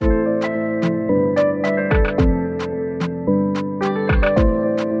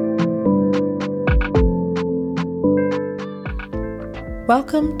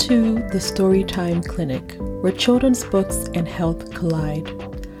Welcome to the Storytime Clinic, where children's books and health collide.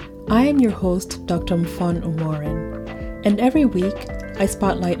 I am your host, Dr. Mfon Umorin, and every week I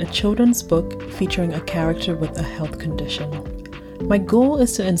spotlight a children's book featuring a character with a health condition. My goal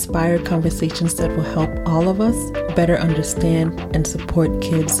is to inspire conversations that will help all of us better understand and support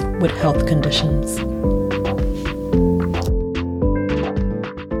kids with health conditions.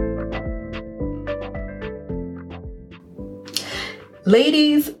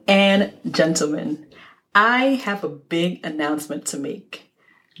 Ladies and gentlemen, I have a big announcement to make.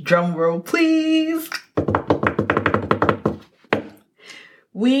 Drum roll, please.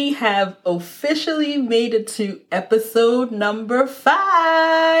 We have officially made it to episode number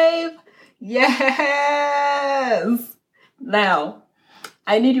 5. Yes! Now,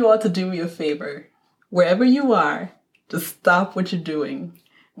 I need you all to do me a favor. Wherever you are, just stop what you're doing.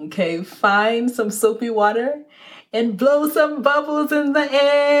 Okay? Find some soapy water and blow some bubbles in the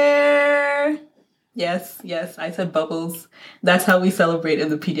air. Yes, I said bubbles. That's how we celebrate in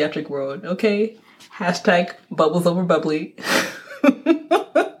the pediatric world, okay? Hashtag bubbles over bubbly.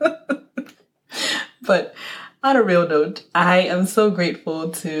 But on a real note, I am so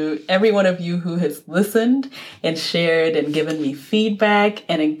grateful to every one of you who has listened and shared and given me feedback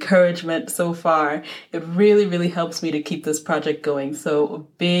and encouragement so far. It really, really helps me to keep this project going. So a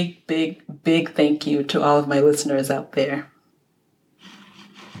big, big, big thank you to all of my listeners out there.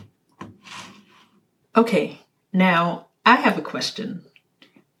 Okay, now I have a question.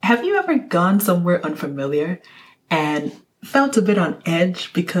 Have you ever gone somewhere unfamiliar and felt a bit on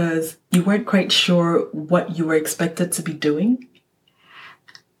edge because you weren't quite sure what you were expected to be doing?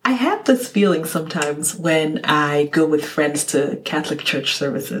 I have this feeling sometimes when I go with friends to Catholic church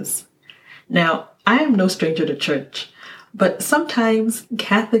services. Now, I am no stranger to church, but sometimes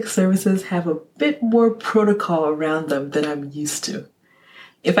Catholic services have a bit more protocol around them than I'm used to.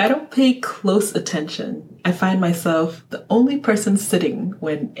 If I don't pay close attention, I find myself the only person sitting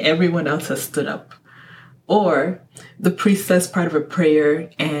when everyone else has stood up. Or the priest says part of a prayer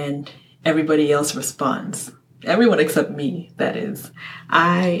and everybody else responds. Everyone except me, that is.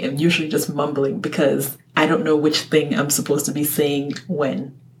 I am usually just mumbling because I don't know which thing I'm supposed to be saying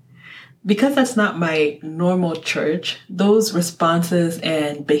when. Because that's not my normal church, those responses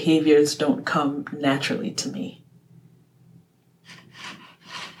and behaviors don't come naturally to me.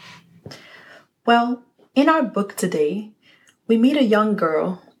 Well, in our book today, we meet a young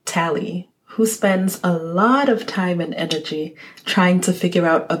girl, Tally, who spends a lot of time and energy trying to figure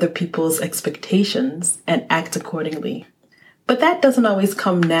out other people's expectations and act accordingly. But that doesn't always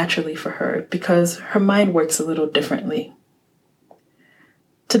come naturally for her because her mind works a little differently.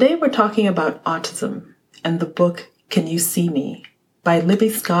 Today we're talking about autism and the book Can You See Me by Libby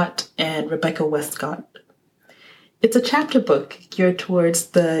Scott and Rebecca Westcott. It's a chapter book geared towards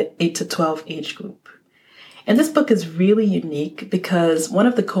the 8 to 12 age group. And this book is really unique because one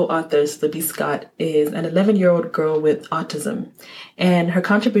of the co-authors, Libby Scott, is an 11-year-old girl with autism, and her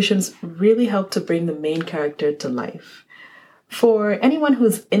contributions really help to bring the main character to life. For anyone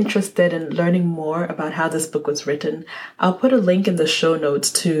who's interested in learning more about how this book was written, I'll put a link in the show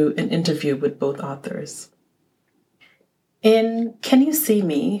notes to an interview with both authors. In Can You See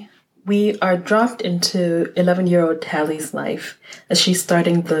Me?, we are dropped into 11-year-old Tally's life as she's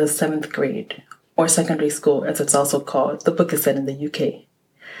starting the 7th grade. Or secondary school, as it's also called. The book is set in the UK.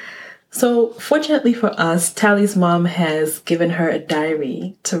 So, fortunately for us, Tally's mom has given her a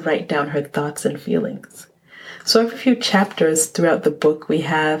diary to write down her thoughts and feelings. So every few chapters throughout the book, we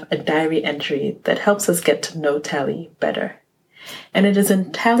have a diary entry that helps us get to know Tally better. And it is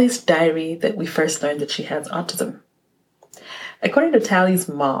in Tally's diary that we first learn that she has autism. According to Tally's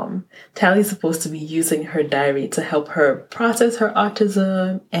mom, Tally's supposed to be using her diary to help her process her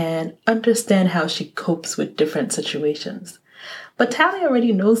autism and understand how she copes with different situations. But Tally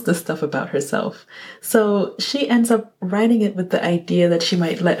already knows this stuff about herself, so she ends up writing it with the idea that she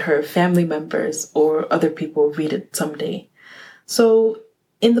might let her family members or other people read it someday. So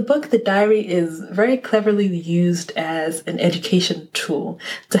in the book, the diary is very cleverly used as an education tool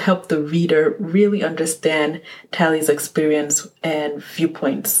to help the reader really understand Tally's experience and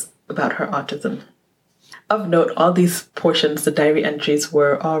viewpoints about her autism. Of note, all these portions, the diary entries,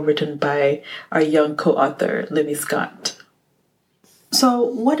 were all written by our young co-author, Libby Scott. So,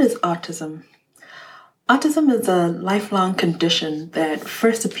 what is autism? Autism is a lifelong condition that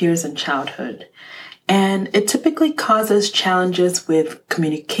first appears in childhood. And it typically causes challenges with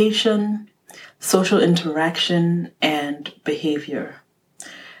communication, social interaction, and behavior.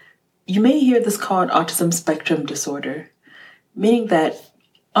 You may hear this called autism spectrum disorder, meaning that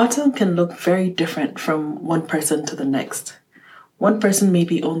autism can look very different from one person to the next. one person may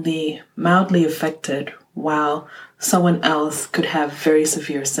be only mildly affected while someone else could have very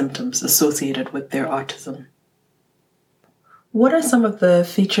severe symptoms associated with their autism. What are some of the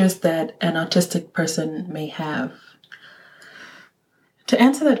features that an autistic person may have? To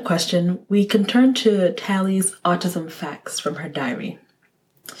answer that question, we can turn to Tally's autism facts from her diary.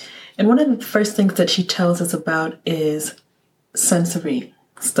 And one of the first things that she tells us about is sensory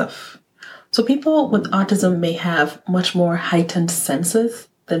stuff. So people with autism may have much more heightened senses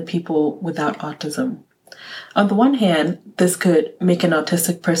than people without autism. On the one hand, this could make an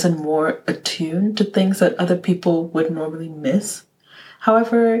autistic person more attuned to things that other people would normally miss.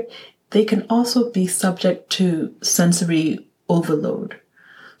 However, they can also be subject to sensory overload.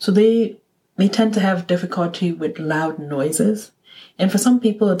 So they may tend to have difficulty with loud noises. And for some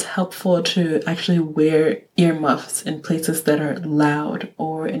people, it's helpful to actually wear earmuffs in places that are loud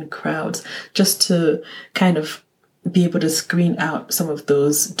or in crowds, just to kind of be able to screen out some of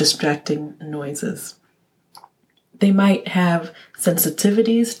those distracting noises. They might have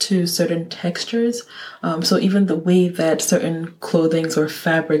sensitivities to certain textures. So even the way that certain clothings or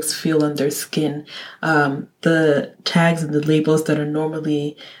fabrics feel on their skin, the tags and the labels that are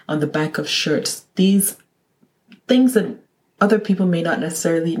normally on the back of shirts, these things that other people may not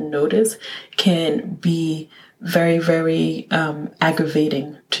necessarily notice can be very, very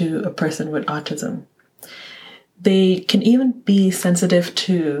aggravating to a person with autism. They can even be sensitive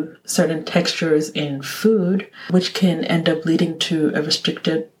to certain textures in food, which can end up leading to a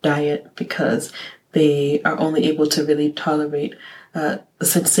restricted diet because they are only able to really tolerate the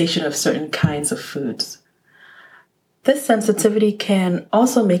sensation of certain kinds of foods. This sensitivity can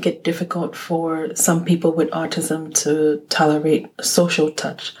also make it difficult for some people with autism to tolerate social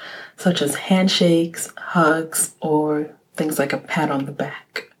touch, such as handshakes, hugs, or things like a pat on the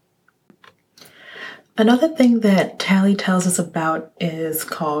back. Another thing that Tally tells us about is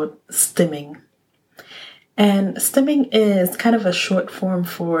called stimming. And stimming is kind of a short form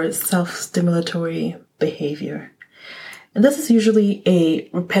for self-stimulatory behavior. And this is usually a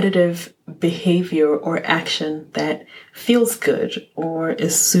repetitive behavior or action that feels good or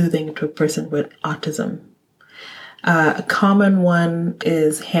is soothing to a person with autism. A common one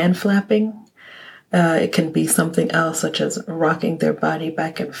is hand flapping. It can be something else such as rocking their body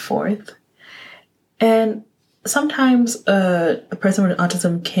back and forth. And sometimes a person with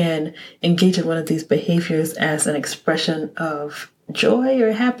autism can engage in one of these behaviors as an expression of joy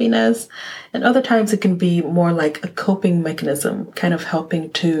or happiness. And other times it can be more like a coping mechanism, kind of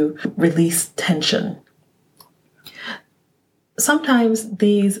helping to release tension. Sometimes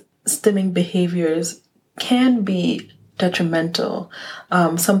these stimming behaviors can be detrimental.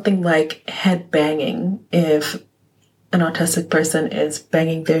 Something like head banging, if an autistic person is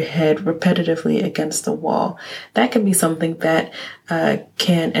banging their head repetitively against the wall, that can be something that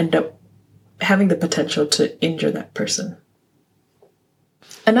can end up having the potential to injure that person.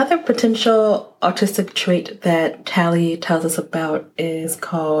 Another potential autistic trait that Tally tells us about is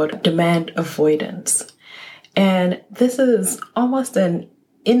called demand avoidance. And this is almost an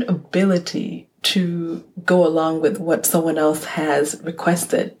inability to go along with what someone else has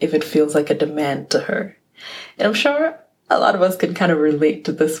requested if it feels like a demand to her. And I'm sure a lot of us can kind of relate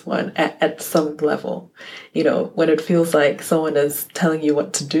to this one at some level. You know, when it feels like someone is telling you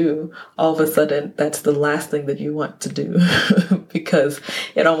what to do, all of a sudden that's the last thing that you want to do because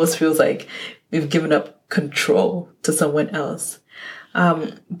it almost feels like you've given up control to someone else.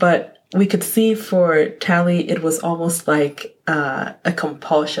 But we could see for Tally, it was almost like a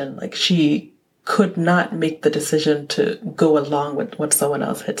compulsion. Like she could not make the decision to go along with what someone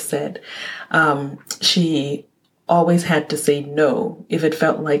else had said. She always had to say no if it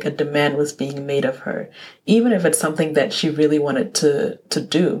felt like a demand was being made of her, even if it's something that she really wanted to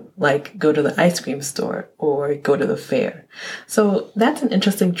do, like go to the ice cream store or go to the fair. So that's an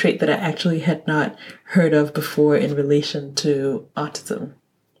interesting trait that I actually had not heard of before in relation to autism.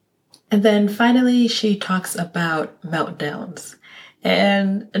 And then finally, she talks about meltdowns.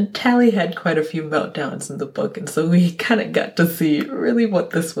 And Tally had quite a few meltdowns in the book, and so we kind of got to see really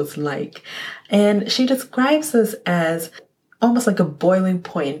what this was like. And she describes this as almost like a boiling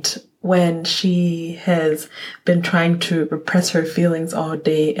point when she has been trying to repress her feelings all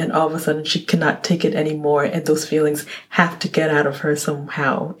day and all of a sudden she cannot take it anymore and those feelings have to get out of her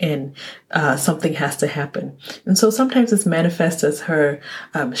somehow and something has to happen. And so sometimes this manifests as her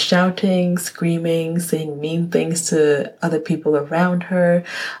shouting, screaming, saying mean things to other people around her.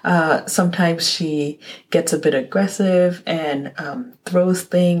 Sometimes she gets a bit aggressive and throws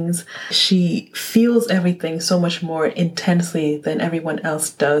things. She feels everything so much more intensely than everyone else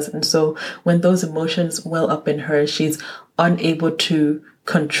does. And so when those emotions well up in her, she's unable to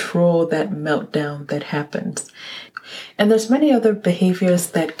control that meltdown that happens. And there's many other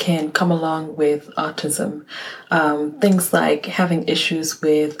behaviors that can come along with autism. Things like having issues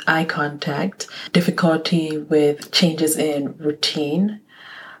with eye contact, difficulty with changes in routine,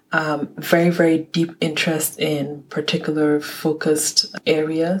 very, very deep interest in particular focused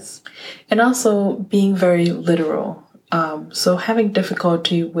areas, and also being very literal. So having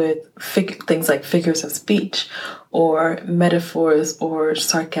difficulty with things like figures of speech or metaphors or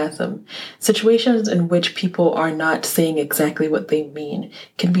sarcasm. Situations in which people are not saying exactly what they mean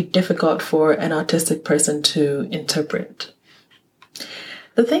can be difficult for an autistic person to interpret.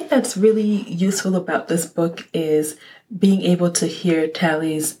 The thing that's really useful about this book is being able to hear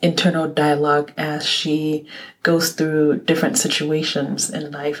Tally's internal dialogue as she goes through different situations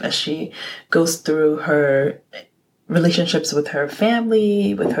in life, as she goes through her relationships with her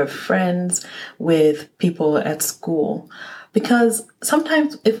family, with her friends, with people at school. Because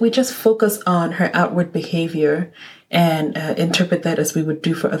sometimes if we just focus on her outward behavior and interpret that as we would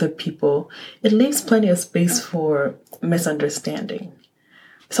do for other people, it leaves plenty of space for misunderstanding.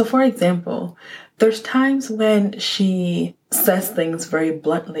 So for example, there's times when she says things very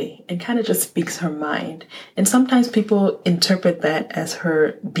bluntly and kind of just speaks her mind. And sometimes people interpret that as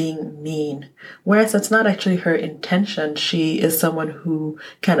her being mean, whereas that's not actually her intention. She is someone who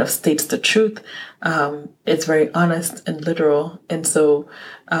kind of states the truth. It's very honest and literal. And so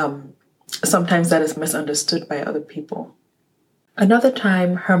sometimes that is misunderstood by other people. Another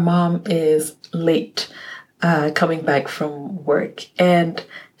time, her mom is late coming back from work, and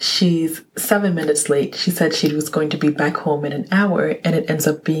she's 7 minutes late. She said she was going to be back home in an hour, and it ends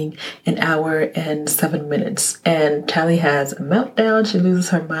up being an hour and 7 minutes. And Tally has a meltdown. She loses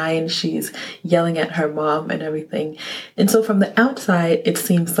her mind. She's yelling at her mom and everything. And so from the outside, it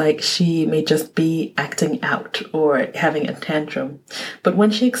seems like she may just be acting out or having a tantrum. But when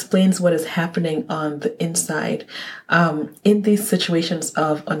she explains what is happening on the inside, in these situations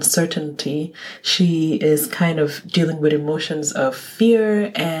of uncertainty, she is kind of dealing with emotions of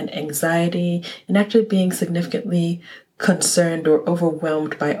fear and anxiety, and actually being significantly concerned or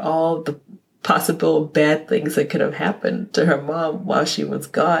overwhelmed by all the possible bad things that could have happened to her mom while she was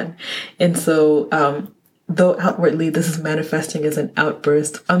gone. And so, though outwardly this is manifesting as an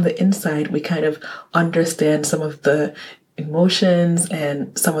outburst, on the inside we kind of understand some of the emotions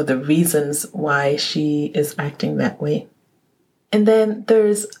and some of the reasons why she is acting that way. And then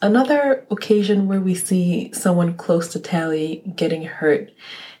there's another occasion where we see someone close to Tally getting hurt,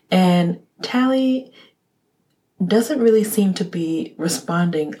 and Tally doesn't really seem to be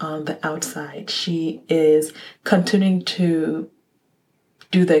responding on the outside. She is continuing to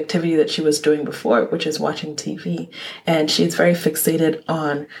do the activity that she was doing before, which is watching TV. And she's very fixated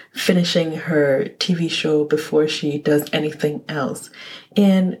on finishing her TV show before she does anything else.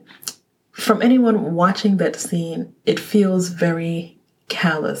 And from anyone watching that scene, it feels very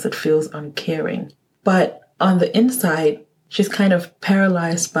callous. It feels uncaring. But on the inside, she's kind of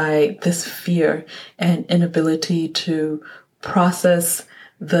paralyzed by this fear and inability to process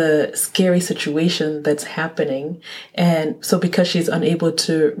the scary situation that's happening. And so because she's unable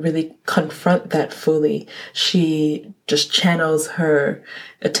to really confront that fully, she just channels her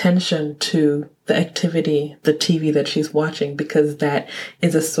attention to the activity, the TV that she's watching, because that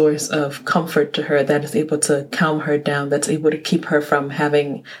is a source of comfort to her, that is able to calm her down, that's able to keep her from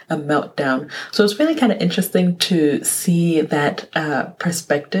having a meltdown. So it's really kind of interesting to see that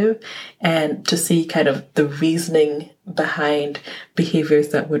perspective and to see kind of the reasoning behind behaviors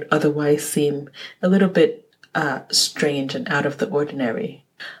that would otherwise seem a little bit strange and out of the ordinary.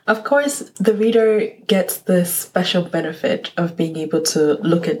 Of course, the reader gets the special benefit of being able to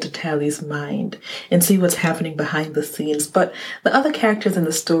look into Tally's mind and see what's happening behind the scenes, but the other characters in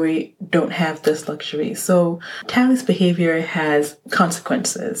the story don't have this luxury. So Tally's behavior has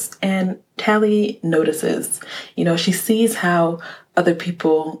consequences, and Tally notices. She sees how other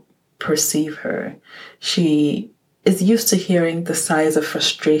people perceive her. She is used to hearing the sighs of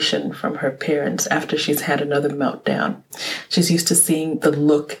frustration from her parents after she's had another meltdown. She's used to seeing the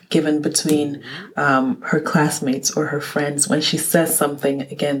look given between her classmates or her friends when she says something,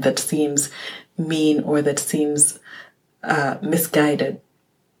 again, that seems mean or that seems misguided.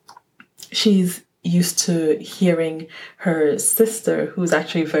 She's used to hearing her sister, who's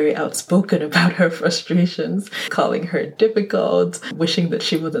actually very outspoken about her frustrations, calling her difficult, wishing that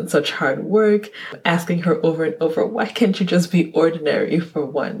she wasn't such hard work, asking her over and over, why can't you just be ordinary for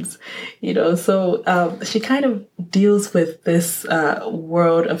once? So she kind of deals with this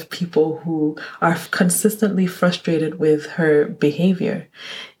world of people who are consistently frustrated with her behavior.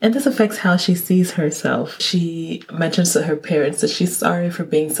 And this affects how she sees herself. She mentions to her parents that she's sorry for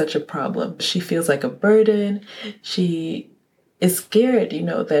being such a problem. She feels like a burden. She is scared,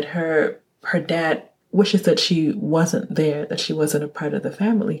 that her dad wishes that she wasn't there, that she wasn't a part of the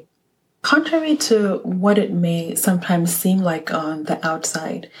family. Contrary to what it may sometimes seem like on the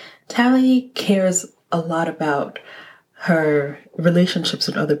outside, Tally cares a lot about her relationships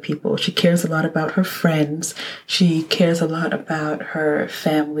with other people. She cares a lot about her friends. She cares a lot about her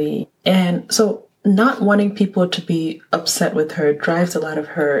family. And so not wanting people to be upset with her drives a lot of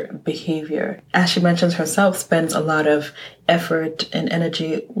her behavior. As she mentions herself, spends a lot of effort and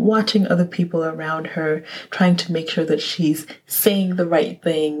energy watching other people around her, trying to make sure that she's saying the right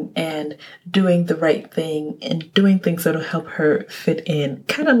thing and doing the right thing and doing things that'll help her fit in.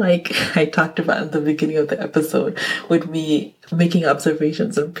 Kind of like I talked about in the beginning of the episode with me making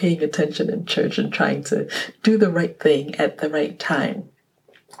observations and paying attention in church and trying to do the right thing at the right time.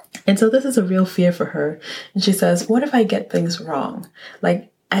 And so this is a real fear for her. And she says, what if I get things wrong?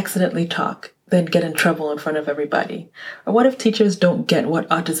 Like accidentally talk, then get in trouble in front of everybody? Or what if teachers don't get what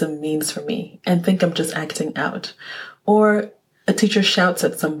autism means for me and think I'm just acting out? Or a teacher shouts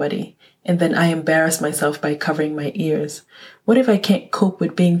at somebody and then I embarrass myself by covering my ears. What if I can't cope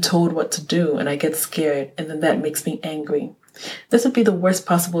with being told what to do and I get scared and then that makes me angry? This would be the worst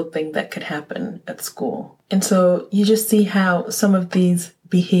possible thing that could happen at school. And so you just see how some of these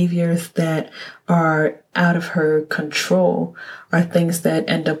behaviors that are out of her control are things that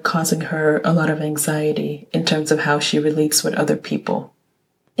end up causing her a lot of anxiety in terms of how she relates with other people.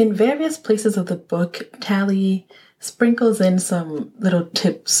 In various places of the book, Tally sprinkles in some little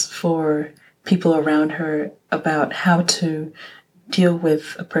tips for people around her about how to deal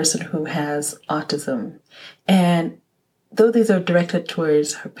with a person who has autism. And though these are directed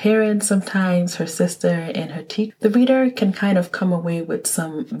towards her parents sometimes, her sister, and her teacher, the reader can kind of come away with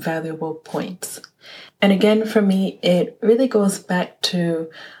some valuable points. And again, for me, it really goes back to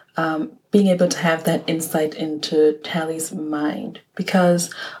being able to have that insight into Tally's mind,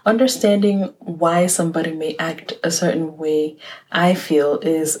 because understanding why somebody may act a certain way, I feel,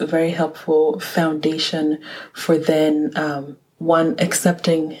 is a very helpful foundation for then one,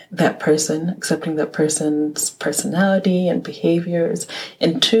 accepting that person's personality and behaviors,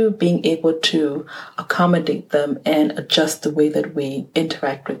 and two, being able to accommodate them and adjust the way that we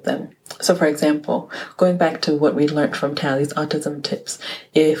interact with them. So for example, going back to what we learned from Tally's autism tips,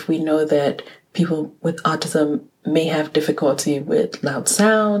 if we know that people with autism may have difficulty with loud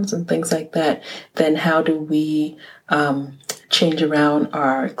sounds and things like that, then how do we change around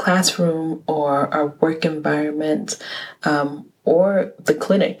our classroom or our work environment, or the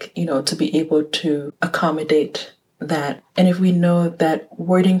clinic, to be able to accommodate that. And if we know that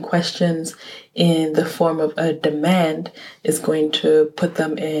wording questions in the form of a demand is going to put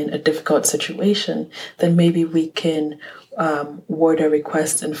them in a difficult situation, then maybe we can word a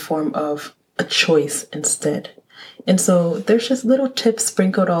request in form of a choice instead. And so there's just little tips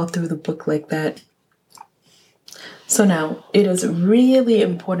sprinkled all through the book like that. So now, it is really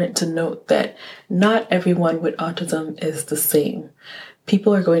important to note that not everyone with autism is the same.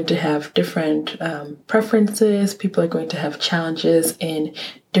 People are going to have different preferences. People are going to have challenges in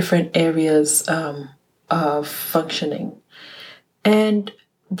different areas of functioning. And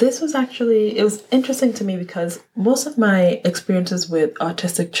this was it was interesting to me because most of my experiences with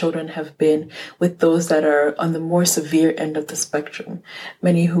autistic children have been with those that are on the more severe end of the spectrum,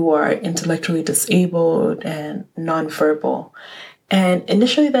 many who are intellectually disabled and nonverbal. And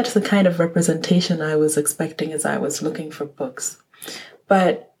initially, that's the kind of representation I was expecting as I was looking for books.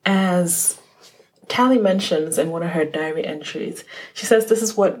 But as Tally mentions in one of her diary entries, she says this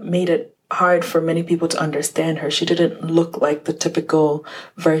is what made it hard for many people to understand her. She didn't look like the typical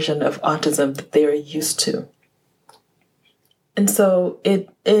version of autism that they are used to. And so it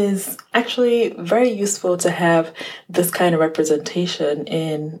is actually very useful to have this kind of representation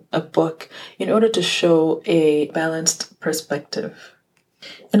in a book in order to show a balanced perspective.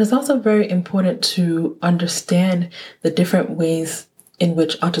 And it's also very important to understand the different ways in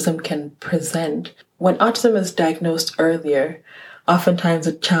which autism can present. When autism is diagnosed earlier, oftentimes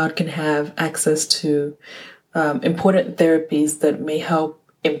a child can have access to important therapies that may help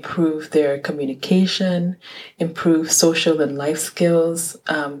improve their communication, improve social and life skills,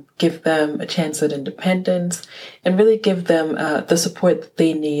 give them a chance at independence, and really give them the support that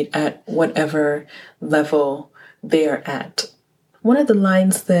they need at whatever level they are at. One of the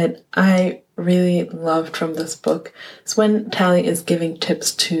lines that I really loved from this book is when Tally is giving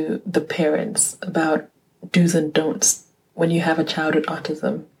tips to the parents about do's and don'ts when you have a child with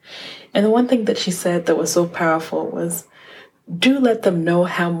autism. And the one thing that she said that was so powerful was, do let them know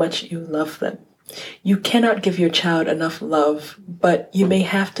how much you love them. You cannot give your child enough love, but you may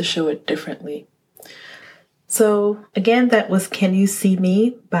have to show it differently. So again, that was Can You See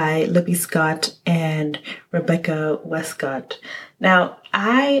Me by Libby Scott and Rebecca Westcott. Now,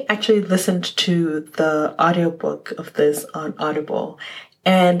 I actually listened to the audiobook of this on Audible,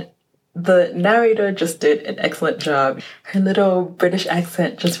 and the narrator just did an excellent job. Her little British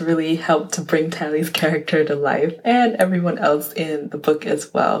accent just really helped to bring Tally's character to life, and everyone else in the book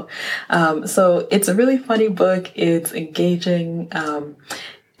as well. So it's a really funny book. It's engaging.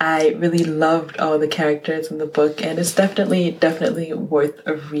 I really loved all the characters in the book, and it's definitely worth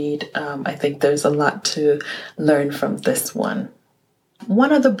a read. I think there's a lot to learn from this one.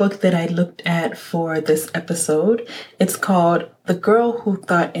 One other book that I looked at for this episode, it's called The Girl Who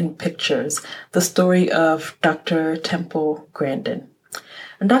Thought in Pictures, the story of Dr. Temple Grandin.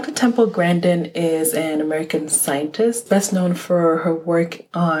 And Dr. Temple Grandin is an American scientist, best known for her work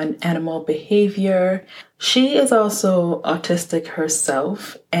on animal behavior. She is also autistic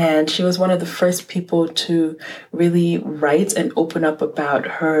herself, and she was one of the first people to really write and open up about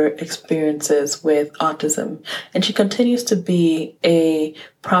her experiences with autism. And she continues to be a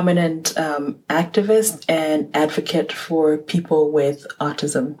prominent activist and advocate for people with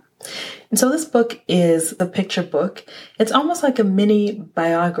autism. And so this book is a picture book. It's almost like a mini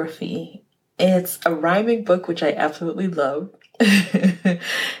biography. It's a rhyming book, which I absolutely love.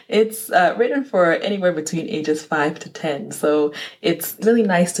 It's written for anywhere between ages 5 to 10. So it's really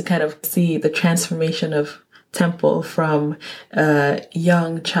nice to kind of see the transformation of Temple from a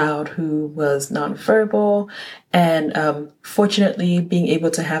young child who was nonverbal and fortunately being able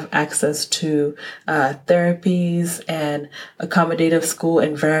to have access to therapies and accommodative school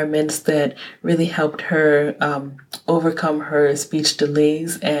environments that really helped her overcome her speech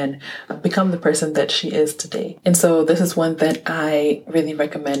delays and become the person that she is today. And so this is one that I really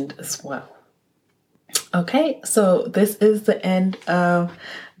recommend as well. Okay, so this is the end of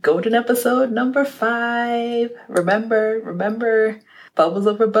Golden episode number 5. Remember, bubbles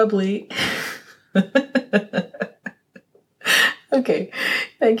over bubbly. Okay,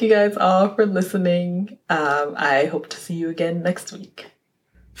 thank you guys all for listening. I hope to see you again next week.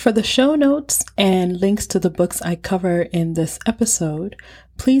 For the show notes and links to the books I cover in this episode,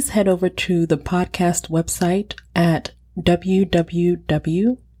 please head over to the podcast website at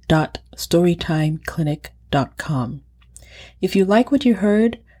www.storytimeclinic.com. If you like what you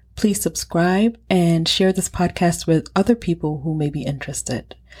heard, please subscribe and share this podcast with other people who may be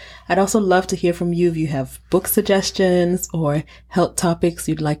interested. I'd also love to hear from you if you have book suggestions or health topics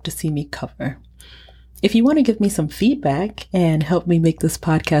you'd like to see me cover. If you want to give me some feedback and help me make this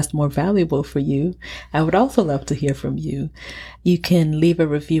podcast more valuable for you, I would also love to hear from you. You can leave a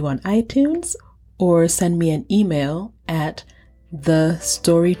review on iTunes or send me an email at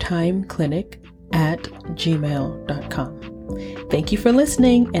thestorytimeclinic@gmail.com. Thank you for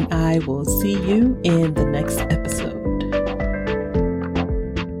listening, and I will see you in the next episode.